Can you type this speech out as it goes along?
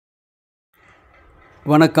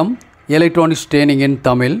வணக்கம். Electronics training இன்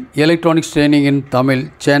தமிழ்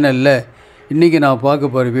சேனலில் இன்றைக்கி நான் பார்க்க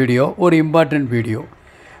போகிற வீடியோ ஒரு இம்பார்ட்டன்ட் வீடியோ.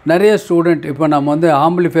 நிறைய ஸ்டூடெண்ட் இப்போ நம்ம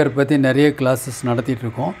ஆம்பிளிஃபையர் பற்றி நிறைய கிளாஸஸ்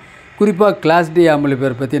நடத்திட்டுருக்கோம். குறிப்பாக கிளாஸ் டி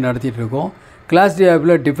ஆம்பிளிஃபையர் பற்றி நடத்திட்டுருக்கோம். Class D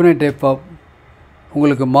ஆம்பில் different type of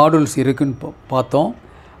உங்களுக்கு மாடல்ஸ் இருக்குதுன்னு பார்த்தோம்.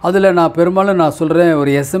 அதில் நான் பெரும்பாலும் சொல்கிறேன்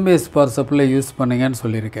ஒரு S.M.P.S பவர் சப்ளை யூஸ் பண்ணுங்கன்னு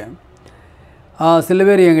சொல்லியிருக்கேன். சில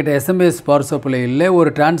பேர் என்கிட்ட S.M.P.S பவர் சப்ளை இல்லை, ஒரு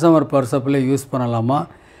டிரான்ஸ்ஃபார்மர் பவர் சப்ளை யூஸ் பண்ணலாமா,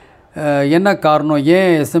 என்ன காரணம்,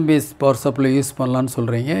 ஏன் S.M.P.S பவர் சப்ளை யூஸ் பண்ணலான்னு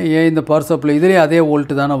சொல்கிறீங்க, ஏன் இந்த பவர் சப்ளை இதிலே அதே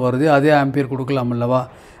வோல்ட்டு தானே வருது, அதே ஆம்பியர் கொடுக்கலாம் அல்லவா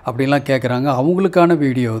அப்படின்லாம் கேட்குறாங்க. அவங்களுக்கான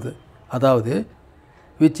வீடியோ இது. அதாவது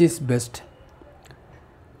which is best,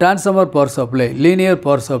 transformer power supply, linear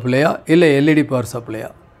power சப்ளையா இல்லை LED power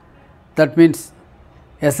சப்ளையா, that means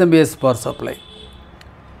S.M.P.S power supply.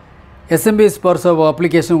 S.M.P.S power supply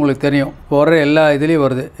application உங்களுக்கு தெரியும். இப்போ வர எல்லா இதுலேயும்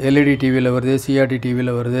வருது. LED டிவியில் வருது, CRT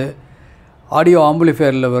டிவியில் வருது, ஆடியோ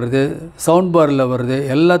ஆம்பிளிஃபையரில் வருது, சவுண்ட் பாரில் வருது,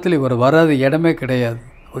 எல்லாத்துலேயும் வராது இடமே கிடையாது.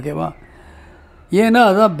 ஓகேவா? ஏன்னா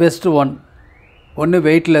அதுதான் பெஸ்ட்டு ஒன்று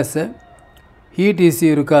வெயிட்லெஸ்ஸு, ஹீட்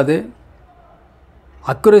இஷ்யூ இருக்காது,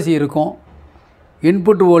 அக்குரசி இருக்கும்,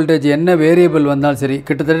 இன்புட் வோல்டேஜ் என்ன வேரியபிள் வந்தாலும் சரி,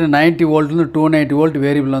 கிட்டத்தட்ட 90 வோல்ட்லேருந்து 290 வோல்ட்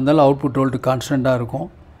வேரியபிள் வந்தாலும் அவுட்புட் வோல்ட் கான்ஸ்டண்ட்டாக இருக்கும்.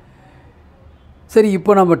 சரி,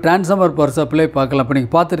 இப்போ நம்ம டிரான்ஸ்ஃபார்மர் பவர் சப்ளை பார்க்கலாம். இப்போ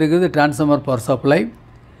நீங்கள் பார்த்துட்டு இருக்கிறது டிரான்ஸ்ஃபார்மர் பவர் சப்ளை.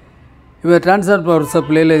 இப்போ டிரான்ஸ்ஃபார்மர் பவர்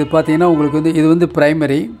சப்ளையில் இது பார்த்தீங்கன்னா உங்களுக்கு இது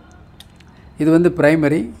ப்ரைமரி, இது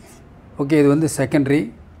ப்ரைமரி, ஓகே, இது செகண்டரி.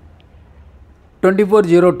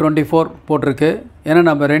 24/0/24 போட்டிருக்கு. ஏன்னா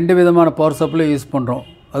நம்ம ரெண்டு விதமான பவர் சப்ளை யூஸ் பண்ணுறோம்.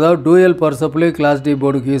 அதாவது dual power supply class D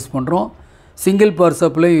போர்டுக்கு யூஸ் பண்ணுறோம், சிங்கிள் பவர்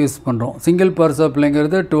சப்ளை யூஸ் பண்ணுறோம். சிங்கிள் பவர்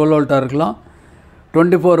சப்ளைங்கிறது 12 வோல்ட்டாக இருக்கலாம்,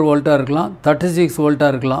 24 வோல்ட்டாக இருக்கலாம், 36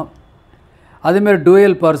 வோல்ட்டாக இருக்கலாம். அதேமாதிரி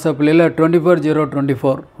டூயல் பவர் சப்ளையில்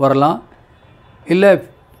 24/0/24 வரலாம், இல்லை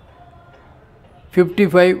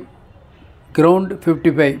 55 கிரவுண்ட்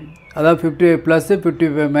 55, அதாவது 55 ப்ளஸ்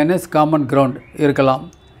 55 மைனஸ் காமன் கிரவுண்ட் இருக்கலாம்.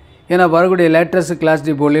 ஏன்னா வரக்கூடிய லேட்டஸ்ட் கிளாஸ்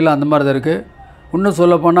டி போர்டில் அந்த மாதிரி தான் இருக்குது. இன்னும்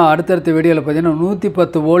சொல்லப்போனால் அடுத்தடுத்த வீடியோவில் பார்த்தீங்கன்னா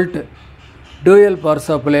 110 வோல்ட் டூயல் பவர்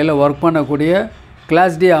சப்ளையில் ஒர்க் பண்ணக்கூடிய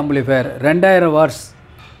கிளாஸ் டி ஆம்பிளிஃபையர் 2000 வாட்ஸ்.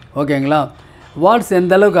 ஓகேங்களா? வாட்ஸ்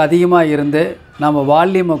எந்த அளவுக்கு அதிகமாக இருந்து நம்ம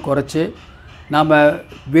வால்யூமை குறைச்சி நம்ம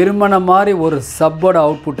விரும்பின மாதிரி ஒரு சப்போட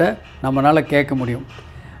அவுட்புட்டை நம்மளால் கேட்க முடியும்.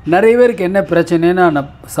 நிறைய பேருக்கு என்ன பிரச்சனைன்னா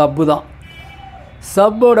சப்பு தான்.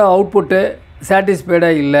 சப்போட அவுட்புட்டு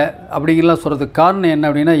சாட்டிஸ்ஃபைடாக இல்லை அப்படிங்கலாம் சொல்கிறதுக்கு காரணம் என்ன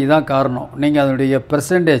அப்படின்னா இதுதான் காரணம். நீங்கள் அதனுடைய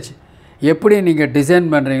பெர்சன்டேஜ் எப்படி நீங்கள் டிசைன்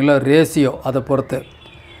பண்ணுறீங்களோ, ரேஷியோ, அதை பொறுத்து.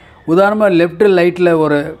 உதாரணமாக லெஃப்ட் லைட்டில்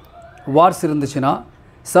ஒரு வாட்ஸ் இருந்துச்சுன்னா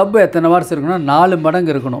சப்பு எத்தனை வாட்ஸ் இருக்குன்னா 4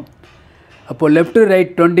 மடங்கு இருக்கணும். அப்போது லெஃப்ட் ரைட்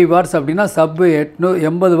 20 வாட்ஸ் அப்படின்னா சப்பு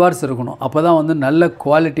 880 வாட்ஸ் இருக்கணும். அப்போ தான் நல்ல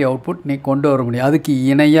குவாலிட்டி அவுட்புட் நீ கொண்டு வர முடியும், அதுக்கு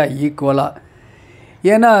இணையாக ஈக்குவலாக.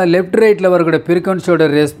 ஏன்னா லெஃப்ட் ரைட்டில் வரக்கூடிய ஃப்ரீக்வன்சியோட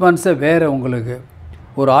ரெஸ்பான்ஸை வேறு. உங்களுக்கு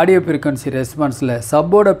ஒரு ஆடியோ ஃப்ரீக்வன்சி ரெஸ்பான்ஸில்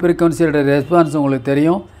சப்போட ஃப்ரீக்வன்சியோட ரெஸ்பான்ஸ் உங்களுக்கு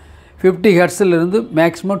தெரியும் 50 ஹெர்ட்ஸிலிருந்து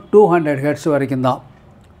மேக்ஸிமம் 200 ஹெர்ட்ஸ் வரைக்கும் தான்.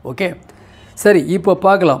 ஓகே, சரி, இப்போ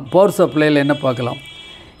பார்க்கலாம் பவர் சப்ளையில் என்ன பார்க்கலாம்.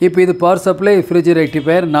 இப்போ இது power supply, fridge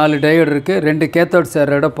rectifier, 4 diode இருக்குது, 2 கேத்தோட்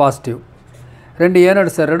சேர்ற பாசிட்டிவ், 2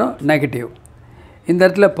 ஏனோடு சேர்ற நெகட்டிவ். இந்த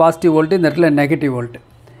இடத்துல பாசிட்டிவ் வோல்ட்டு, இந்த இடத்துல நெகட்டிவ் வோல்ட்டு.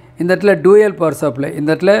 இந்த இடத்துல டூயல் பவர் சப்ளை, இந்த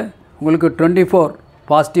இடத்துல உங்களுக்கு 24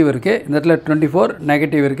 பாசிட்டிவ் இருக்குது, இந்த இடத்துல 24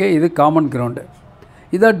 நெகட்டிவ் இருக்குது. இது காமன் கிரவுண்டு.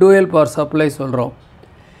 இதான் டூயல் பவர் சப்ளை சொல்கிறோம்.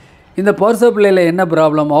 இந்த பவர் சப்ளையில் என்ன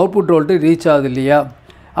ப்ராப்ளம், அவுட்புட் வோல்ட்டு ரீச் ஆகுது இல்லையா.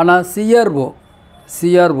 ஆனால்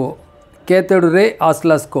சிஆர்ஓ கேத்தோடு ரே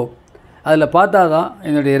ஆஸ்லாஸ்கோப் அதில் பார்த்தா தான்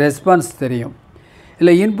இதனுடைய ரெஸ்பான்ஸ் தெரியும்.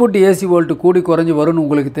 இல்லை இன்புட் ஏசி வோல்ட்டு கூடி குறைஞ்சி வரும்னு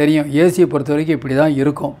உங்களுக்கு தெரியும். ஏசியை பொறுத்த வரைக்கும் இப்படி தான்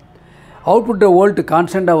இருக்கும். அவுட்புட் வோல்ட்டு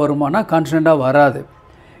கான்ஸ்டண்ட்டாக வருமானா கான்ஸ்டண்ட்டாக வராது.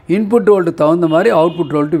 இன்புட் வோல்ட்டு தகுந்த மாதிரி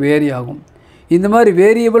அவுட்புட் வோல்ட்டு வேரி ஆகும். இந்த மாதிரி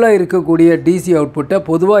வேரியபிளாக இருக்கக்கூடிய டிசி அவுட்புட்டை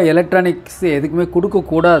பொதுவாக எலக்ட்ரானிக்ஸ் எதுக்குமே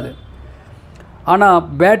கொடுக்கக்கூடாது. ஆனால்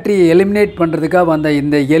பேட்டரியை எலிமினேட் பண்ணுறதுக்காக வந்த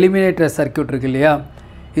இந்த எலிமினேட்டர் சர்க்யூட் இருக்குது இல்லையா,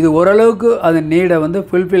 இது ஓரளவுக்கு அது நீடை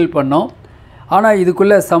ஃபுல்ஃபில் பண்ணோம். ஆனால்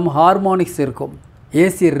இதுக்குள்ளே சம் ஹார்மோனிக்ஸ் இருக்கும்,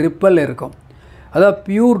 ஏசி ரிப்பல் இருக்கும். அதாவது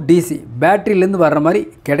பியூர் டிசி பேட்டரியிலேருந்து வர்ற மாதிரி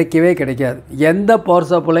கிடைக்கவே கிடைக்காது. எந்த power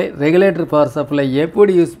supply, regulator power supply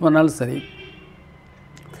எப்படி யூஸ் பண்ணாலும் சரி,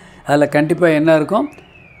 அதில் கண்டிப்பாக என்ன இருக்கும்,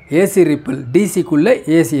 ஏசி ரிப்பிள், டிசிக்குள்ளே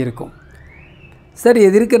ஏசி இருக்கும். சரி,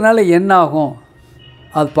 இது இருக்கிறனால என்ன ஆகும்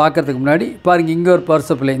அது பார்க்குறதுக்கு முன்னாடி பாருங்கள், இங்கே ஒரு பவர்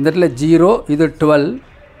சப்ளை, இந்த இடத்துல 0, இது 12,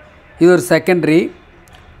 இது ஒரு செகண்டரி.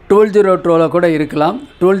 12/0/12 கூட இருக்கலாம்.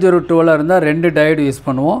 12/0/12 இருந்தால் 2 டயோடு யூஸ்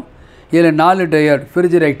பண்ணுவோம். இதில் 4 diode,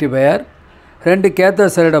 fridge rectifier, 2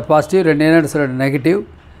 cathode சைடோட positive, 2 ஏனோடு சைடோட negative.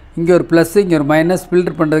 இங்கே ஒரு ப்ளஸ், இங்கே ஒரு மைனஸ்.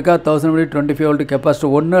 ஃபில்டர் பண்ணுறதுக்காக 1025 வோல்ட்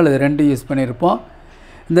கெப்பாசிட்டர் 1 அல்லது 2 யூஸ் பண்ணியிருப்போம்.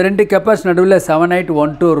 இந்த 2 கெப்பாசிட்டி நடுவில்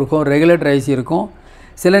 7812 இருக்கும், ரெகுலேட்டர் ஐசி இருக்கும்.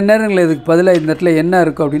 சில நேரங்களில் இதுக்கு பதிலாக இந்த இடத்துல என்ன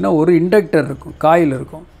இருக்கும் அப்படின்னா ஒரு இண்டக்டர் இருக்கும், காயில்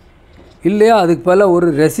இருக்கும், இல்லையா அதுக்கு பதிலாக ஒரு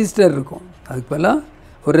ரெசிஸ்டர் இருக்கும், அதுக்கு பதிலாக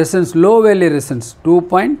ஒரு resistance, low value resistance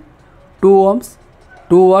 2.2 ohms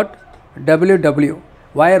 2 watt WW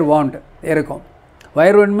wire want இருக்கும்.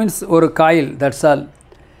 வயர் வாண்ட் மீன்ஸ் ஒரு காயில், தட்ஸ் ஆல்.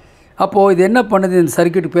 அப்போது இது என்ன பண்ணுது, இந்த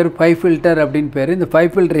சர்க்யூட் பேர் 5 ஃபில்டர் அப்படின்னு பேர். இந்த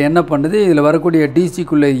 5 ஃபில்டர் என்ன பண்ணுது, இதில் வரக்கூடிய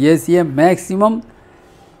டிசிக்குள்ளே ஏசியை மேக்ஸிமம்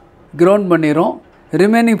கிரவுண்ட் பண்ணிடும்,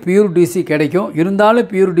 ரிமைனிங் பியூர் டிசி கிடைக்கும். இருந்தாலும்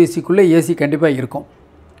பியூர் டிசிக்குள்ளே ஏசி கண்டிப்பாக இருக்கும்.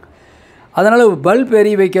 அதனால் பல்ப்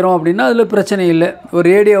எரிய வைக்கிறோம் அப்படின்னா அதில் பிரச்சனை இல்லை. ஒரு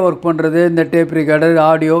ரேடியோ ஒர்க் பண்ணுறது, இந்த டேப் ரெக்கார்டர்,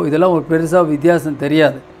 ஆடியோ இதெல்லாம் ஒரு பெருசாக வித்தியாசம்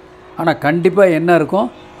தெரியாது. ஆனால் கண்டிப்பாக என்ன இருக்கும்,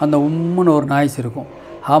 அந்த உம்முன்னு ஒரு நாய்ஸ் இருக்கும்,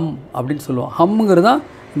 ஹம் அப்படின்னு சொல்லுவோம். ஹம்முங்கிறது தான்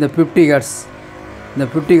இந்த 50 ஹெர்ட்ஸ். இந்த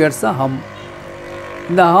 50 ஹெர்ட்ஸ் தான் ஹம்.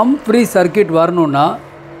 இந்த ஹம் ஃப்ரீ சர்க்யூட் வரணுன்னா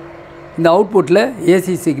இந்த அவுட்புட்டில்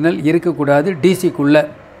ஏசி சிக்னல் இருக்கக்கூடாது. டிசிக்குள்ளே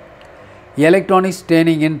எலக்ட்ரானிக்ஸ்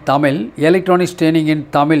ட்ரைனிங் இன் தமிழ், எலக்ட்ரானிக்ஸ் ட்ரைனிங் இன்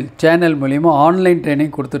தமிழ் சேனல் மூலிமா ஆன்லைன்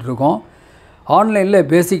ட்ரைனிங் கொடுத்துட்ருக்கோம். ஆன்லைனில்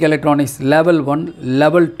பேசிக் electronics level 1,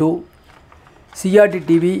 level 2, CRT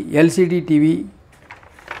TV, LCD TV,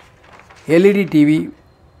 LED TV,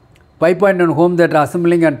 5.1 home theatre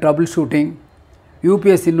assembling and trouble shooting,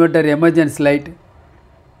 UPS inverter, emergency light,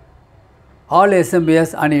 all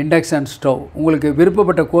SMPS and induction stove. உங்களுக்கு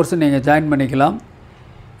விருப்பப்பட்ட கோர்ஸை நீங்கள் join பண்ணிக்கலாம்.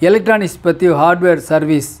 Electronics பற்றி hardware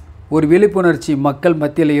service ஒரு விழிப்புணர்ச்சி மக்கள்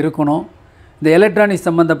மத்தியில் இருக்கணும். இந்த எலக்ட்ரானிக்ஸ்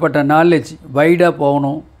சம்மந்தப்பட்ட நாலேஜ் வைடாக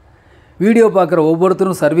போகணும். வீடியோ பார்க்குற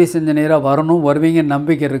ஒவ்வொருத்தரும் சர்வீஸ் இன்ஜினியராக வரணும், வருவீங்கன்னு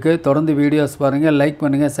நம்பிக்கை இருக்குது. தொடர்ந்து வீடியோஸ் பாருங்கள், லைக்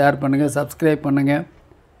பண்ணுங்கள், ஷேர் பண்ணுங்கள், சப்ஸ்கிரைப் பண்ணுங்கள்.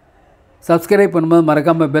 சப்ஸ்கிரைப் பண்ணும்போது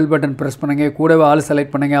மறக்காமல் பெல் பட்டன் ப்ரெஸ் பண்ணுங்கள், கூடவே ஆல்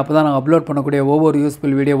செலக்ட் பண்ணுங்கள். அப்போ தான் நாங்கள் அப்லோட் பண்ணக்கூடிய ஒவ்வொரு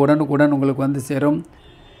யூஸ்ஃபுல் வீடியோ உடனுக்குடன் உங்களுக்கு வந்து சேரும்.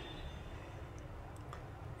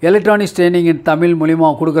 எலக்ட்ரானிக்ஸ் ட்ரைனிங் இன் தமிழ்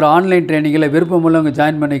மூலிமா கொடுக்குற ஆன்லைன் ட்ரைனிங்கில் விருப்பமுள்ளவங்க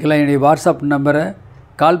ஜாயின் பண்ணிக்கலாம். என்னுடைய வாட்ஸ்அப் நம்பரை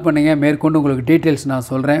கால் பண்ணுங்கள், மேற்கொண்டு உங்களுக்கு டீட்டெயில்ஸ் நான்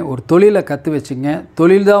சொல்கிறேன். ஒரு தொழிலை கற்று வச்சுங்க,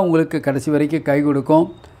 தொழில் தான் உங்களுக்கு கடைசி வரைக்கும் கை கொடுக்கும்.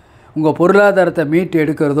 உங்கள் பொருளாதாரத்தை மீட்டு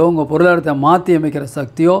எடுக்கிறதோ, உங்கள் பொருளாதாரத்தை மாற்றி அமைக்கிற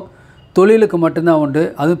சக்தியோ தொழிலுக்கு மட்டும்தான் உண்டு.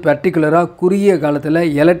 அதுவும் பர்டிகுலராக குறுகிய காலத்தில்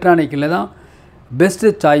எலக்ட்ரானிக்கில் தான்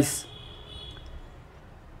பெஸ்ட்டு சாய்ஸ்.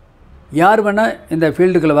 யார் வேணால் இந்த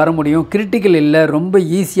ஃபீல்டுக்குள்ளே வர முடியும். கிரிட்டிக்கல் இல்லை, ரொம்ப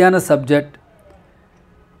ஈஸியான சப்ஜெக்ட்.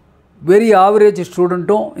 வெரி ஆவரேஜ்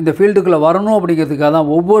ஸ்டூடெண்ட்டும் இந்த ஃபீல்டுக்குள்ளே வரணும் அப்படிங்கிறதுக்காக தான்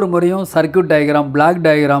ஒவ்வொரு முறையும் சர்க்யூட் டயக்ராம், பிளாக்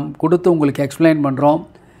டயக்ராம் கொடுத்து உங்களுக்கு எக்ஸ்பிளைன் பண்ணுறோம்.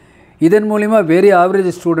 இதன் மூலிமா வெரி ஆவரேஜ்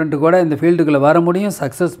ஸ்டூடெண்ட்டு கூட இந்த ஃபீல்டுக்குள்ளே வர முடியும்,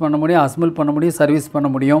 சக்ஸஸ் பண்ண முடியும், அசம்பிள் பண்ண முடியும், சர்வீஸ் பண்ண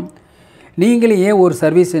முடியும். நீங்களும் ஏன் ஒரு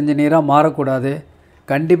சர்வீஸ் இன்ஜினியராக மாறக்கூடாது?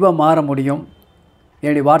 கண்டிப்பாக மாற முடியும்.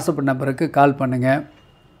 என்னுடைய வாட்ஸ்அப் நம்பருக்கு கால் பண்ணுங்கள்.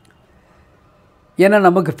 ஏன்னா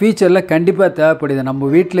நமக்கு ஃபியூச்சரில் கண்டிப்பாக தேவைப்படுது. நம்ம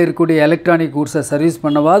வீட்டில் இருக்கக்கூடிய எலக்ட்ரானிக் கூட்ஸை சர்வீஸ்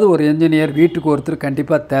பண்ணவாது ஒரு இன்ஜினியர் வீட்டுக்கு ஒருத்தர்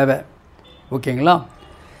கண்டிப்பாக தேவை. ஓகேங்களா?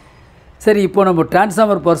 சரி, இப்போ நம்ம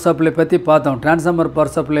டிரான்ஸ்ஃபார்மர் பவர் சப்ளை பற்றி பார்த்தோம். டிரான்ஸ்ஃபார்மர்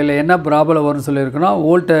பவர் சப்ளையில் என்ன ப்ராப்ளம் வரும்னு சொல்லியிருக்கோன்னா,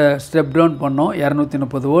 வோல்ட்டை ஸ்டெப் டவுன் பண்ணோம்.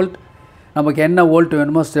 230 வோல்ட் நமக்கு என்ன வோல்ட்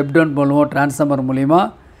வேணுமோ ஸ்டெப் டவுன் பண்ணுவோம் டிரான்ஸ்ஃபார்மர் மூலிமா.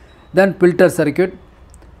 தென் filter circuit,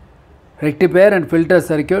 rectifier and filter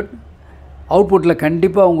circuit. அவுட்புட்டில்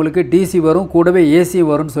கண்டிப்பாக உங்களுக்கு டிசி வரும், கூடவே ஏசி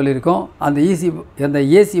வரும்னு சொல்லியிருக்கோம். அந்த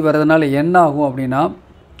ஏசி வர்றதுனால என்ன ஆகும் அப்படின்னா,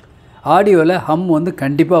 ஆடியோவில் ஹம் வந்து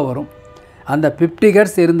கண்டிப்பாக வரும். அந்த 50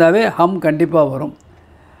 ஹெர்ட்ஸ் இருந்தாவே ஹம் கண்டிப்பாக வரும்.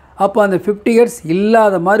 அப்போ அந்த 50 ஹெர்ட்ஸ்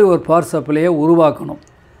இல்லாத மாதிரி ஒரு பவர் சப்ளையை உருவாக்கணும்.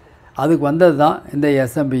 அதுக்கு வந்தது தான் இந்த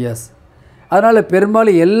SMPS. அதனால்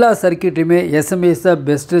பெரும்பாலும் எல்லா சர்க்யூட்டையுமே SMPS தான்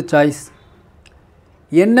பெஸ்ட்டு சாய்ஸ்.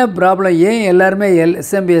 என்ன ப்ராப்ளம், ஏன் எல்லாருமே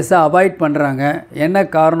SMPSஸை அவாய்ட் பண்ணுறாங்க, என்ன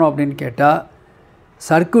காரணம் அப்படின்னு கேட்டால்,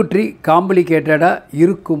 சர்க்யூட்ரி காம்ப்ளிகேட்டடாக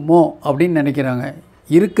இருக்குமோ அப்படின்னு நினைக்கிறாங்க.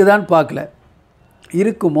 இருக்குதான்னு பார்க்கல,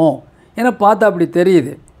 இருக்குமோ, ஏன்னா பார்த்தா அப்படி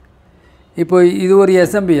தெரியுது. இப்போ இது ஒரு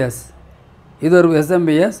SMPS, இது ஒரு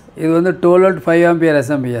SMPS, இது வந்து 12 volt 5 ampere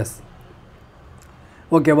SMPS.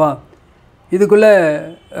 ஓகேவா? இதுக்குள்ளே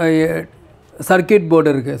சர்க்யூட்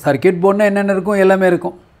போர்டு இருக்குது. சர்க்யூட் போர்டுனால் என்னென்ன இருக்கும், எல்லாமே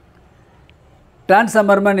இருக்கும்.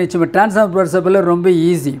 டிரான்ஸ்ஃபார்மர் நிச்சயமாக டிரான்ஸ்ஃபார்மர் பவர் சப்ளைல ரொம்ப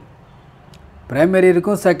ஈஸி. ப்ரைமரி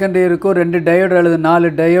இருக்கும், செகண்டரி இருக்கும், 2 டயோடு அல்லது 4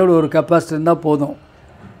 டயோடு ஒரு கெப்பாசிட்டி இருந்தால் போதும்.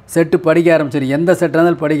 செட்டு படிக்க ஆரம்பிச்சிடும். எந்த செட்டாக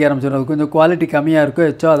இருந்தாலும் படிக்க ஆரம்பிச்சிடும். அது கொஞ்சம் குவாலிட்டி கம்மியாக இருக்கும்,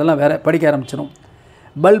 வச்சோ அதெல்லாம் வேறு படிக்க ஆரம்பிச்சிடும்.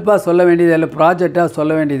 பல்பாக சொல்ல வேண்டியதில்லை, ப்ராஜெக்டாக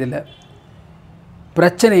சொல்ல வேண்டியதில்லை.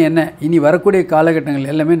 பிரச்சனை என்ன, இனி வரக்கூடிய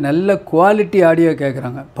காலகட்டங்கள் எல்லாமே நல்ல குவாலிட்டி ஆடியோ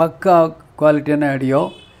கேட்குறாங்க. பக்கா குவாலிட்டியான ஆடியோ.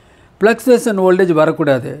 ஃப்ளக்சுவேஷன் வோல்டேஜ்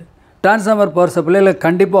வரக்கூடாது. டிரான்ஸ்ஃபார்மர் பவர் சப்ளையில்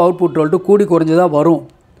கண்டிப்பாக அவுட்புட் வோல்ட்டு கூடி குறைஞ்சதாக வரும்.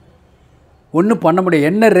 ஒன்றும் பண்ண முடியாது.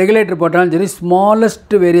 என்ன ரெகுலேட்டர் போட்டாலும் சரி,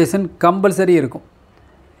 ஸ்மாலஸ்ட் வேரியேஷன் கம்பல்சரி இருக்கும்.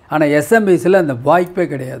 ஆனால் SMPSயில் அந்த வாய்ப்பே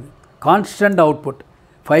கிடையாது. Constant output.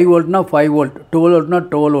 5 வோல்ட்னா 5 volt, 12 வோல்ட்னா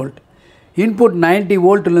 12 volt. Input 90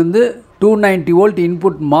 வோல்ட்லேருந்து 290 volt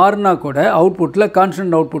input மாறினா கூட அவுட்புட்டில்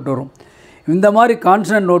கான்ஸ்டன்ட் அவுட்புட் வரும். இந்த மாதிரி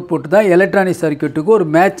கான்ஸ்டன்ட் அவுட்புட் தான் எலக்ட்ரானிக் சர்க்யூட்டுக்கு ஒரு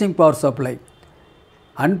மேட்சிங் பவர் சப்ளை.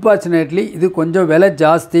 அன்ஃபார்ச்சுனேட்லி இது கொஞ்சம் விலை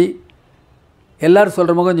ஜாஸ்தி. எல்லோரும்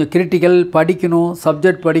சொல்கிற மாதிரி கொஞ்சம் கிரிட்டிக்கல், படிக்கணும்,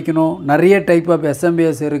 சப்ஜெக்ட் படிக்கணும், நிறைய டைப் ஆஃப்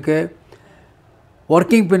SMPS இருக்குது.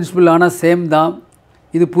 ஒர்க்கிங் பிரின்சிபல் ஆனால் சேம் தான்.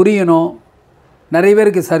 இது புரியணும். நிறைய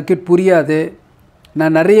பேருக்கு சர்க்கியூட் புரியாது.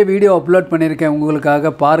 நான் நிறைய வீடியோ அப்லோட் பண்ணியிருக்கேன்,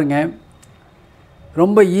 உங்களுக்காக பாருங்கள்.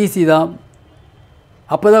 ரொம்ப ஈஸி தான்.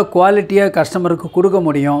 அப்போ தான் குவாலிட்டியாக கஸ்டமருக்கு கொடுக்க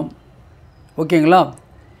முடியும். ஓகேங்களா?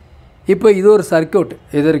 இப்போ இது ஒரு சர்க்கியூட்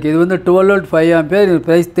இது இருக்குது. இது வந்து 12 volt 5 ampere. இது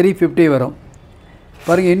ப்ரைஸ் 350 வரும்.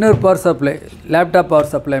 பாருங்கள், இன்னொரு power supply, laptop power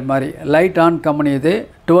supply மாதிரி லைட் ஆன் கம்பெனி. இது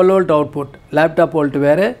 12 volt அவுட்புட். லேப்டாப் வோல்ட்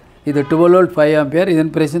வேறு. இது 12 volt 5 ampere.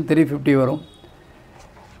 இதன் ப்ரைஸ் 350 வரும்.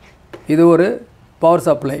 இது ஒரு பவர்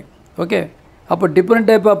சப்ளை. ஓகே, அப்போ different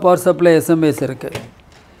type of power supply SMPS இருக்குது.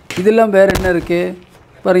 இதெல்லாம் வேறு என்ன இருக்குது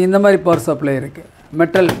பாருங்கள். இந்த மாதிரி பவர் சப்ளை இருக்குது.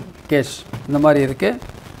 மெட்டல் கேஷ் இந்த மாதிரி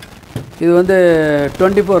இருக்குது. இது வந்து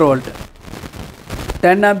 24 volt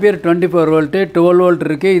 10 ampere 24 volt 12 volt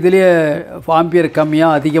இருக்குது. இதுலேயே ஆம்பியர்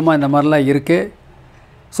கம்மியாக அதிகமாக இந்த மாதிரிலாம் இருக்குது.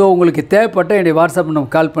 ஸோ உங்களுக்கு தேவைப்பட்ட என்னுடைய வாட்ஸ்அப்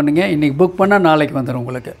நம்ம கால் பண்ணுங்கள். இன்றைக்கி புக் பண்ணால் நாளைக்கு வந்துடும்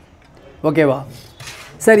உங்களுக்கு. ஓகேவா?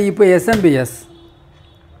 சரி, இப்போ SMPS.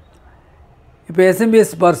 இப்போ SMPS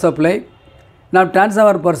பவர் சப்ளை நான்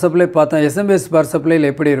டிரான்ஸ்ஃபார்மர் பவர் சப்ளை பார்த்தோம். SMPS பவர் சப்ளையில்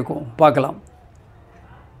எப்படி இருக்கும் பார்க்கலாம்.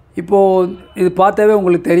 இப்போது இது பார்த்தாவே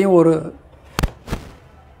உங்களுக்கு தெரியும், ஒரு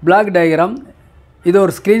பிளாக் டயக்ராம். இது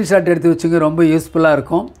ஒரு ஸ்க்ரீன்ஷாட் எடுத்து வச்சுங்க, ரொம்ப யூஸ்ஃபுல்லாக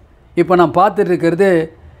இருக்கும். இப்போ நான் பார்த்துட்டு இருக்கிறது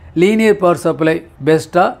லீனியர் பவர் சப்ளை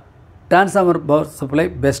பெஸ்ட்டாக, டிரான்ஸ்ஃபார்மர் பவர் சப்ளை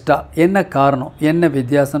பெஸ்ட்டாக, என்ன காரணம், என்ன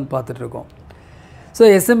வித்தியாசம்னு பார்த்துட்ருக்கோம். ஸோ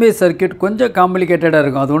SMPS சர்க்கியூட் கொஞ்சம் காம்ப்ளிகேட்டடாக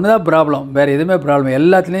இருக்கும். அது ஒன்று தான் ப்ராப்ளம், வேறு எதுவுமே ப்ராப்ளம்.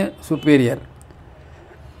 எல்லாத்துலேயும் சுப்பீரியர்.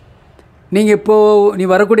 நீங்கள் இப்போது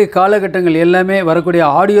வரக்கூடிய காலகட்டங்கள் எல்லாமே வரக்கூடிய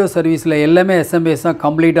ஆடியோ சர்வீஸில் எல்லாமே SMPS தான்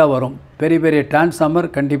கம்ப்ளீட்டாக வரும். பெரிய பெரிய டிரான்ஸ்ஃபார்மர்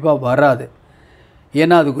கண்டிப்பாக வராது.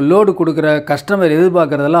 ஏன்னா அதுக்கு லோடு கொடுக்குற customer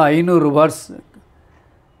எதிர்பார்க்குறதெல்லாம் 500 watts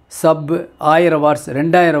sub, 1000 watts,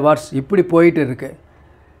 2000 watts இப்படி போயிட்டு இருக்குது.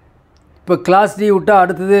 இப்போ கிளாஸ் D விட்டால்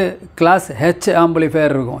அடுத்தது கிளாஸ் H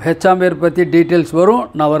ஆம்பிளிஃபையர் இருக்கும். H ஆம்பியர் பற்றி டீட்டெயில்ஸ் வரும்,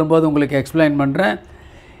 நான் வரும்போது உங்களுக்கு எக்ஸ்பிளைன் பண்ணுறேன்.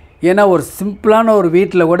 ஏன்னா ஒரு சிம்பிளான ஒரு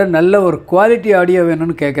வீட்டில் கூட நல்ல ஒரு குவாலிட்டி ஆடியோ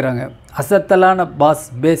வேணும்னு கேட்குறாங்க. அசத்தலான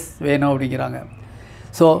பேஸ் வேணும் அப்படிங்கிறாங்க.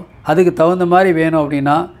 ஸோ அதுக்கு தகுந்த மாதிரி வேணும்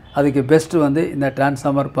அப்படின்னா அதுக்கு பெஸ்ட்டு வந்து இந்த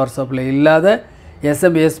டிரான்ஸ்ஃபார்மர் பவர் சப்ளை இல்லாத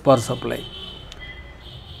SMPS power supply.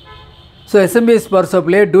 So SMPS power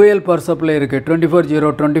supply dual power supply இருக்குது.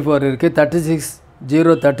 24/0/24 இருக்குது,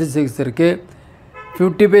 36/0/36 இருக்குது,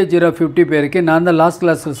 55/0/55 இருக்குது. நான் தான் லாஸ்ட்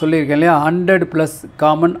கிளாஸில் சொல்லியிருக்கேன் இல்லையா, 100 +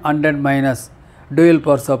 காமன் 100- டூயல்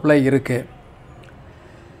பவர் சப்ளை இருக்குது.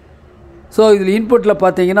 ஸோ இதில் இன்புட்டில்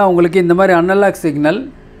பார்த்தீங்கன்னா உங்களுக்கு இந்த மாதிரி அனலாக் சிக்னல்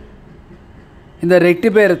இந்த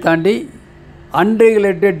ரெக்டிஃபையரை தாண்டி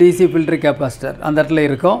அன்ரெகுலேட்டட் DC ஃபில்டர் கெப்பாசிட்டர் அந்த இடத்துல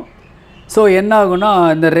இருக்கும். ஸோ என்ன ஆகுனா,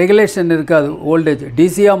 இந்த ரெகுலேஷன் இருக்காது, வோல்டேஜ்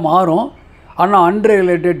டிசியாக மாறும். ஆனால்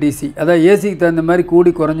அன்ரெகுலேட்டட் DC, அதாவது ஏசிக்கு தகுந்த மாதிரி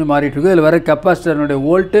கூடி குறைஞ்சி மாறிட்டு இருக்குது. இதில் வர கெப்பாசிட்டர்னுடைய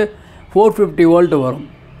வோல்ட்டு 450 volt வரும்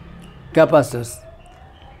கெப்பாசிட்டர்ஸ்.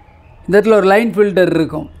 இந்த இடத்துல ஒரு லைன் ஃபில்டர்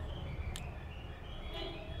இருக்கும்,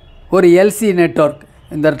 ஒரு LC நெட்வொர்க்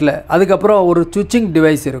இந்த இடத்துல, அதுக்கப்புறம் ஒரு சுவிட்சிங்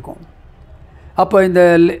டிவைஸ் இருக்கும். அப்போ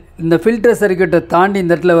இந்த ஃபில்டர் சர்க்கியூட்டை தாண்டி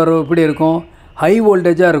இந்த இடத்துல வர எப்படி இருக்கும், ஹை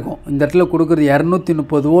வோல்டேஜாக இருக்கும். இந்த இடத்துல கொடுக்குறது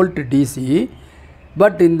 230 volt DC,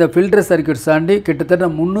 பட் இந்த ஃபில்டர் சர்க்கியூட் தாண்டி கிட்டத்தட்ட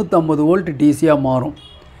 350 volt DCயாக மாறும்.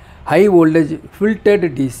 High voltage filtered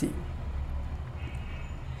DC.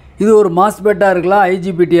 இது ஒரு மாஸ்பெட்டாக இருக்கலாம்,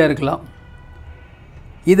 IGBTயாக இருக்கலாம்.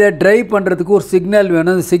 இதை ட்ரைவ் பண்ணுறதுக்கு ஒரு சிக்னல்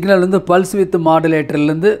வேணும். இந்த சிக்னல் வந்து பல்ஸ் வித்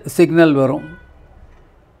மாடுலேட்டர்லேருந்து சிக்னல் வரும்.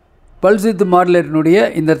 பல்ஸ் வித் மாடுலேட்டருடைய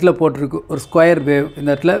இந்த இடத்துல போட்டிருக்கு ஒரு ஸ்கொயர் வேவ் இந்த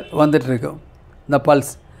இடத்துல வந்துட்டுருக்கு.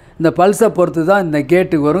 இந்த பல்ஸை பொறுத்து தான் இந்த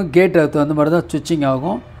கேட்டுக்கு வரும். கேட்டு தகுந்த மாதிரி தான் சுவிட்சிங்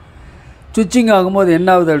ஆகும். சுவிட்சிங் ஆகும்போது என்ன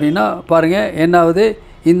ஆகுது அப்படின்னா பாருங்கள், என்ன ஆகுது,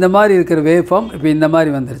 இந்த மாதிரி இருக்கிற வேவ் ஃபார்ம் இப்போ இந்த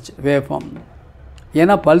மாதிரி வந்துருச்சு வேவ் ஃபார்ம்.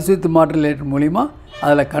 ஏன்னா பல்ஸ் வித் மாடுலேட்டர் மூலிமா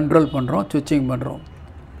அதில் கண்ட்ரோல் பண்ணுறோம், சுவிட்சிங் பண்ணுறோம்.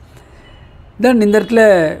 தென் இந்த இடத்துல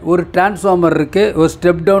ஒரு டிரான்ஸ்ஃபார்மர் இருக்குது, ஒரு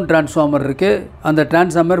ஸ்டெப் டவுன் டிரான்ஸ்ஃபார்மர் இருக்குது. அந்த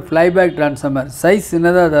டிரான்ஸ்ஃபார்மர் ஃப்ளைபேக் டிரான்ஸ்ஃபார்மர், சைஸ்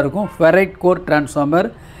சின்னதாக தான் இருக்கும். Ferrite core transformer,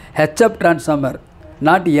 HF transformer,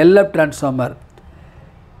 not LF transformer.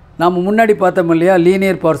 நாம் முன்னாடி பார்த்தோம் இல்லையா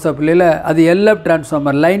லீனியர் பவர் சப்ளையில், அது LF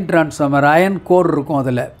transformer, line transformer, iron core இருக்கும்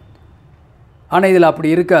அதில். ஆனால் இதில் அப்படி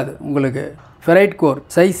இருக்காது. உங்களுக்கு ஃபெரைட் கோர்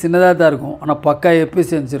சைஸ் சின்னதாக தான் இருக்கும், ஆனால் பக்கா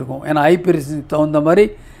எஃபிஷியன்சி இருக்கும். ஏன்னா ஐபிஎஸ்சிக்கு தகுந்த மாதிரி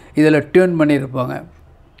இதில் டியூன் பண்ணியிருப்பாங்க.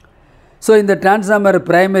 ஸோ இந்த டிரான்ஸ்ஃபார்மர்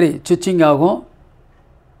ப்ரைமரி சுவிட்சிங் ஆகும்.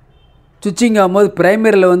 சுவிட்சிங் ஆகும்போது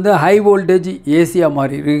ப்ரைமரியில் வந்து ஹை வோல்டேஜ் ஏசியாக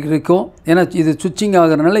மாறி இருக்கும். ஏன்னா இது சுவிட்சிங்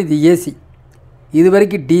ஆகிறதுனால இது ஏசி. இது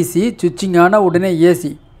வரைக்கும் டிசி, சுவிட்சிங் ஆனால் உடனே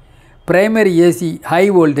AC. Primary AC high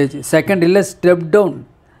voltage, செகண்டரியில் step down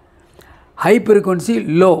high frequency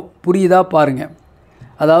low. புரியுதா பாருங்கள்.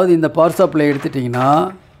 அதாவது இந்த பவர் சப்ளை எடுத்துட்டிங்கன்னா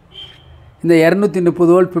இந்த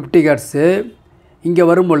 230 வோல்ட் 50 ஹெர்ட்ஸு இங்கே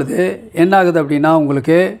வரும் பொழுது என்ன ஆகுது அப்படின்னா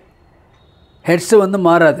உங்களுக்கு ஹெர்ட்ஸு வந்து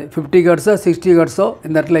மாறாது. 50 ஹெர்ட்ஸோ 60 ஹெர்ட்ஸோ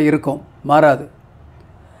இந்த இடத்துல இருக்கும், மாறாது.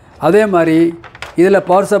 அதே மாதிரி இதில்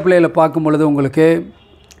பவர் சப்ளையில் பார்க்கும் பொழுது உங்களுக்கு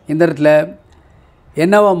இந்த இடத்துல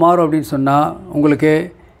என்னவா மாறும் அப்படின்னு சொன்னால் உங்களுக்கு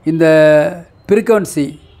இந்த ஃப்ரீக்வன்சி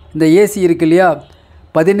இந்த ஏசி இருக்கு இல்லையா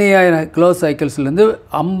 15000 கிலோ சைக்கிள்ஸ்லேருந்து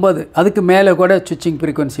 50 அதுக்கு மேலே கூட சுவிட்சிங்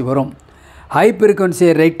ஃப்ரீக்வன்சி வரும். ஹை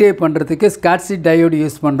ஃப்ரீக்வன்சியை ரெக்டிஃபை பண்ணுறதுக்கு ஸ்காட்சி டயோடு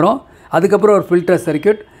யூஸ் பண்ணுறோம். அதுக்கப்புறம் ஒரு ஃபில்டர்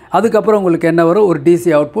சர்க்யூட், அதுக்கப்புறம் உங்களுக்கு என்ன வரும், ஒரு டிசி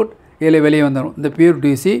அவுட்புட் இதில் வெளியே வந்துடும். இந்த பியூர்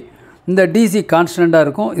டிசி, இந்த டிசி கான்ஸ்டண்ட்டாக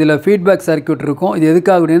இருக்கும். இதில் ஃபீட்பேக் சர்க்யூட் இருக்கும். இது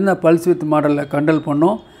எதுக்காக அப்படின்னா பல்ஸ் வித் மாடலில் கண்ட்ரோல்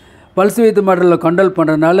பண்ணோம். பல்ஸ் வித் மாடலில் கண்ட்ரோல்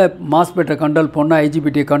பண்ணுறதுனால மாஸ்பெட்டை கண்ட்ரோல் பண்ணோம்,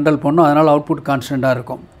 ஐஜிபிடியை கண்ட்ரோல் பண்ணோம். அதனால் அவுட்புட் கான்ஸ்டண்ட்டாக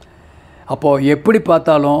இருக்கும். அப்போது எப்படி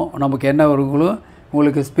பார்த்தாலும் நமக்கு என்ன வருங்களோ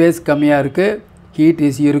உங்களுக்கு ஸ்பேஸ் கம்மியாக இருக்குது, ஹீட்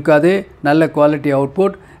இஷ்யூ இருக்காது, நல்ல குவாலிட்டி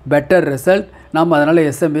அவுட்புட், பெட்டர் ரிசல்ட். நம்ம அதனால்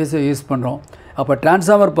SMPS யூஸ் பண்ணுறோம். அப்போ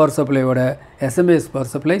transformer power சப்ளையோட SMPS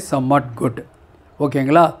power supply somewhat good.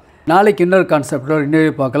 ஓகேங்களா? நாளைக்கு இன்னொரு கான்செப்டோட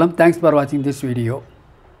இன்னொரு பார்க்கலாம். தேங்க்ஸ் ஃபார் வாட்சிங் திஸ் வீடியோ.